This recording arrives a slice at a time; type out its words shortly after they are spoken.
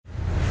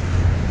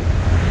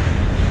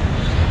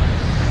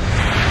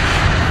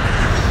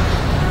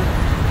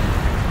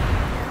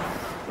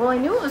I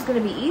knew it was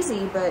gonna be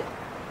easy, but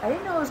I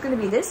didn't know it was gonna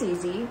be this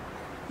easy.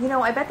 You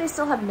know, I bet they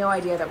still have no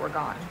idea that we're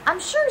gone. I'm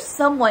sure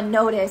someone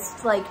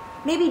noticed, like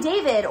maybe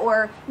David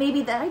or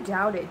maybe that. I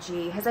doubt it,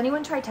 G. Has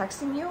anyone tried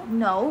texting you?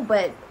 No,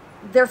 but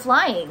they're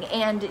flying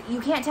and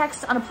you can't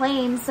text on a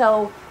plane,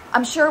 so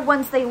I'm sure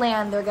once they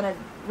land, they're gonna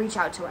reach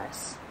out to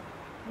us.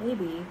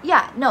 Maybe.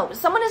 Yeah, no,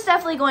 someone is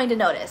definitely going to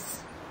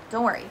notice.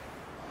 Don't worry.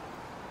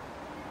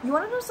 You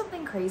wanna know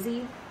something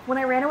crazy? When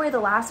I ran away the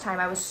last time,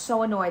 I was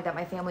so annoyed that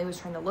my family was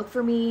trying to look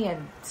for me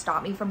and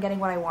stop me from getting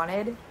what I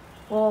wanted.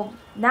 Well,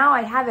 now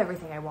I have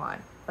everything I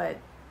want, but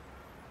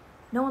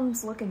no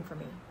one's looking for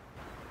me.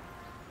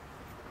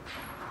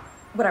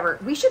 Whatever,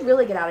 we should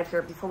really get out of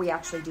here before we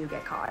actually do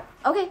get caught.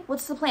 Okay,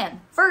 what's the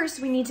plan? First,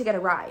 we need to get a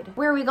ride.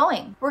 Where are we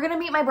going? We're gonna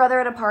meet my brother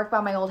at a park by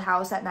my old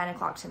house at 9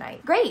 o'clock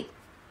tonight. Great.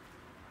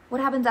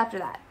 What happens after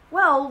that?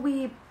 Well,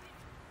 you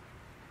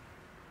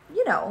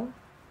know.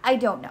 I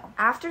don't know.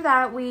 After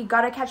that, we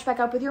gotta catch back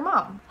up with your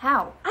mom.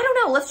 How? I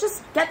don't know, let's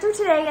just get through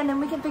today and then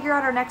we can figure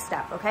out our next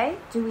step, okay?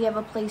 Do we have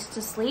a place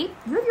to sleep?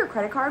 You have your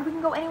credit card, we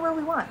can go anywhere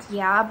we want.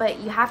 Yeah,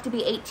 but you have to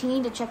be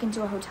 18 to check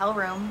into a hotel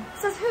room.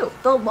 Says who?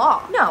 The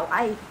law. No,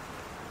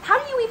 how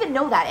do you even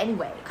know that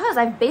anyway? Because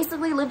I've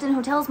basically lived in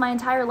hotels my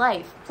entire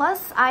life.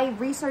 Plus, I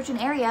research an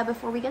area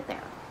before we get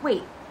there.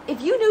 Wait,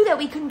 if you knew that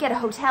we couldn't get a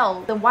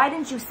hotel, then why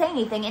didn't you say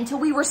anything until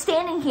we were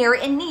standing here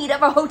in need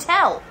of a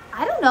hotel?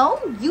 I don't know.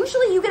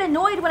 Usually you get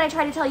annoyed when I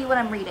try to tell you what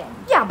I'm reading.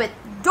 Yeah, but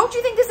don't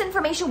you think this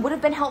information would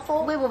have been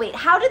helpful? Wait.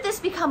 How did this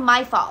become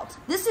my fault?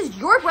 This is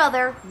your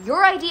brother,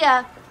 your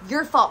idea,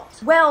 your fault.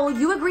 Well,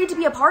 you agreed to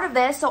be a part of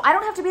this, so I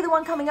don't have to be the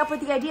one coming up with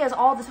the ideas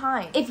all the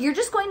time. If you're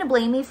just going to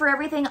blame me for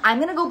everything, I'm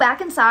gonna go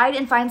back inside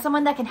and find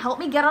someone that can help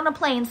me get on a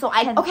plane so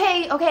I can—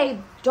 Okay,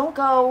 don't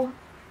go.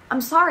 I'm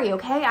sorry,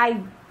 okay?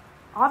 I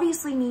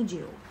obviously need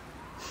you.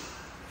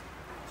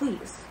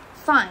 Please.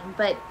 Fine,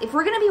 but if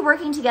we're gonna be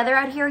working together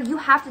out here, you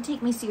have to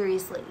take me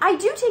seriously. I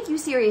do take you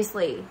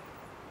seriously.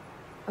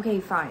 Okay,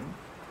 fine.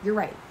 You're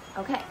right.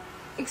 Okay.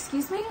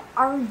 Excuse me?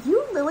 Are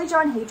you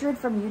LillyJohn Hatred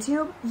from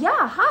YouTube?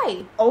 Yeah,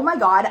 hi. Oh my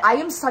god, I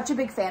am such a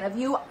big fan of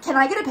you. Can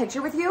I get a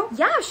picture with you?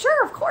 Yeah,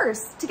 sure, of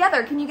course.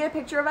 Together, can you get a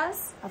picture of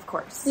us? Of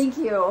course. Thank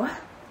you.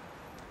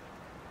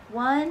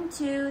 1,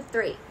 2,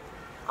 3.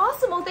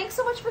 Awesome, well thanks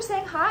so much for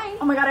saying hi.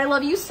 Oh my god, I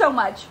love you so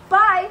much.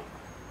 Bye.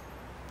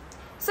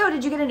 So,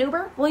 did you get an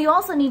Uber? Well, you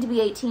also need to be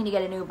 18 to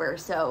get an Uber,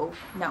 so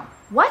no.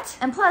 What?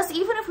 And plus,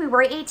 even if we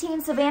were 18,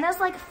 Savannah's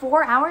like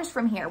 4 hours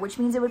from here, which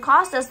means it would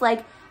cost us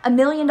like $1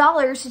 million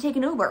to take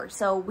an Uber,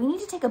 so we need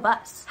to take a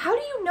bus. How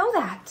do you know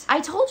that? I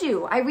told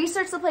you, I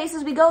researched the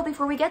places we go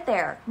before we get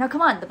there. Now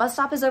come on, the bus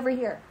stop is over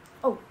here.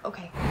 Oh,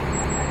 okay.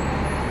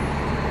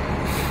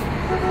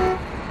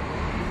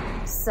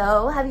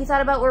 So, have you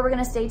thought about where we're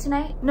gonna stay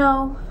tonight?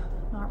 No.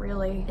 Not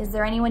really. Is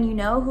there anyone you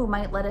know who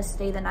might let us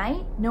stay the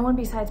night? No one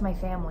besides my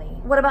family.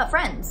 What about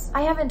friends?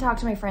 I haven't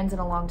talked to my friends in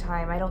a long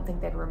time. I don't think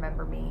they'd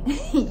remember me.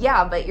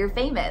 Yeah, but you're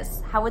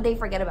famous. How would they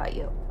forget about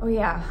you? Oh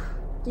yeah.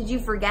 Did you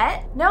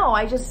forget? No,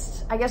 I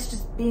guess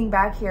just being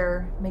back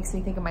here makes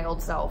me think of my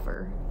old self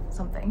or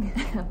something.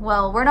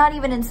 Well, we're not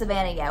even in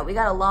Savannah yet. We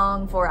got a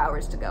long 4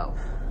 hours to go.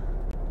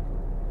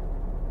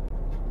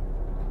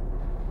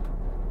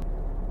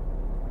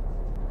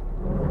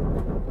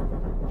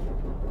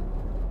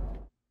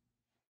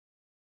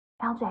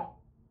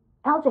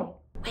 LJ,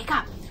 wake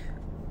up.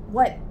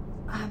 What?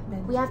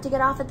 We have to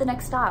get off at the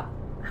next stop.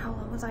 How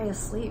long was I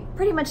asleep?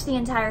 Pretty much the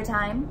entire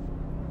time.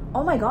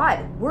 Oh my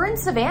god, we're in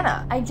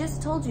Savannah. I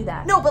just told you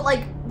that. No, but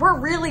like, we're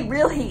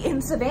really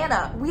in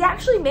Savannah. We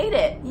actually made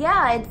it.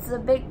 Yeah, it's a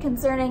bit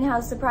concerning how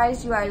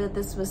surprised you are that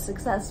this was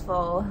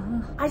successful.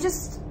 I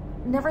just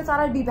never thought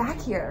I'd be back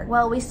here.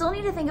 Well, we still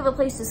need to think of a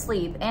place to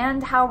sleep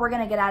and how we're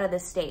gonna get out of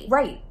this state.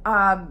 Right,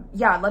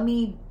 yeah,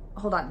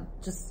 hold on,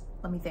 just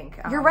let me think.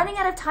 You're running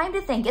out of time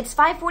to think. It's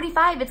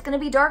 5:45, it's gonna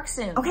be dark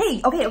soon.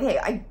 Okay,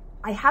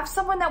 I have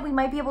someone that we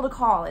might be able to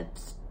call.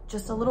 It's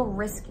just a little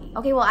risky.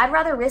 Okay, well, I'd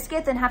rather risk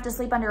it than have to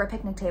sleep under a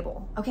picnic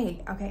table.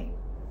 Okay.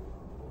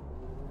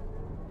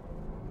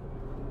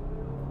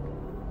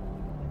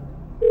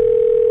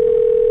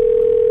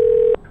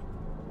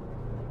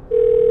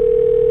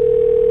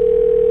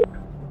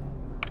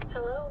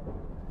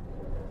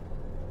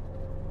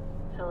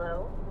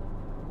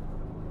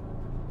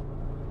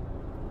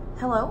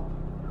 Hello?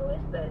 Who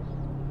is this?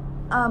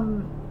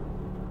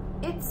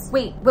 It's...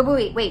 Wait.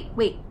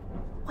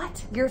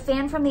 What? Your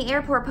fan from the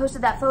airport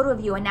posted that photo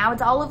of you and now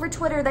it's all over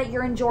Twitter that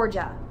you're in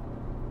Georgia.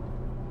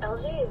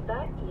 LJ, is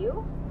that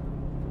you?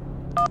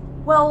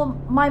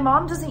 Well, my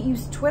mom doesn't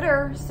use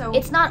Twitter, so...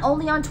 It's not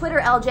only on Twitter,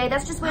 LJ.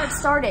 That's just where it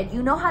started.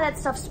 You know how that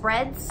stuff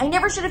spreads? I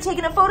never should have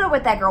taken a photo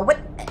with that girl.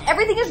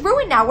 Everything is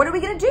ruined now. What are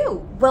we gonna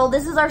do? Well,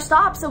 this is our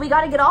stop, so we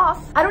gotta get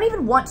off. I don't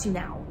even want to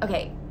now.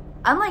 Okay.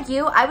 Unlike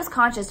you, I was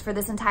conscious for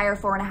this entire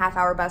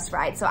 4.5-hour bus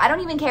ride, so I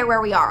don't even care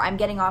where we are. I'm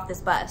getting off this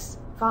bus.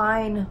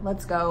 Fine,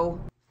 let's go.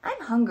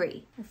 I'm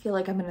hungry. I feel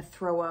like I'm gonna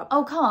throw up.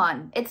 Oh, come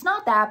on. It's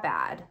not that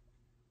bad.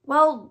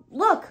 Well,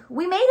 look,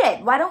 we made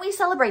it. Why don't we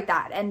celebrate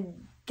that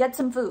and get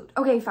some food.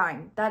 Okay,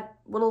 fine. That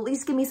will at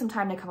least give me some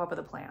time to come up with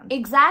a plan.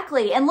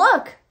 Exactly. And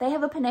look, they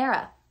have a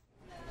Panera.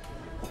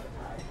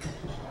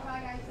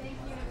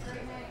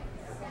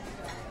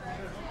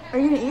 Are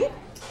you gonna eat?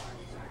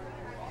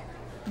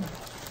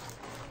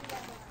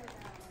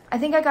 I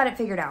think I got it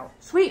figured out.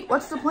 Sweet,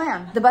 what's the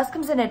plan? The bus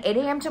comes in at 8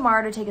 a.m.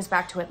 tomorrow to take us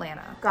back to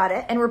Atlanta. Got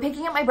it. And we're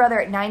picking up my brother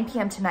at 9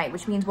 p.m. tonight,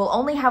 which means we'll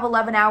only have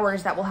 11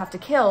 hours that we'll have to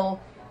kill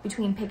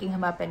between picking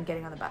him up and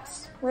getting on the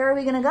bus. Where are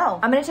we gonna go?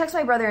 I'm gonna text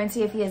my brother and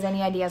see if he has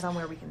any ideas on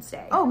where we can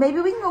stay. Oh, maybe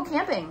we can go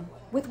camping.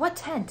 With what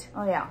tent?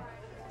 Oh yeah.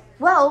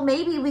 Well,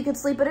 maybe we could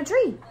sleep at a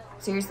tree.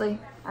 Seriously?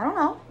 I don't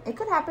know. It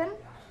could happen.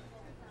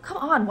 Come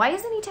on, why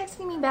isn't he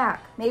texting me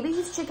back? Maybe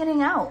he's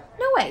chickening out.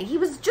 No way, he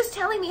was just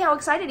telling me how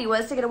excited he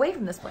was to get away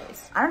from this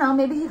place. I don't know,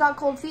 maybe he got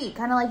cold feet,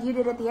 kind of like you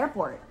did at the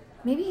airport.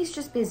 Maybe he's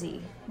just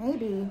busy.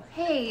 Maybe.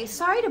 Hey,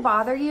 sorry to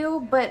bother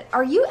you, but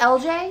are you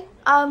LJ?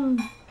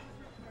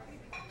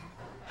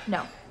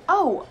 No.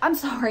 Oh, I'm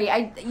sorry.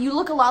 You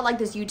look a lot like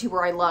this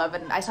YouTuber I love,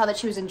 and I saw that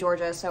she was in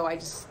Georgia, so I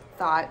just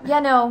thought...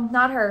 Yeah, no,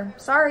 not her.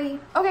 Sorry.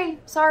 Okay,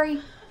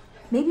 sorry.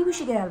 Maybe we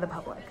should get out of the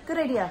public. Good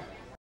idea.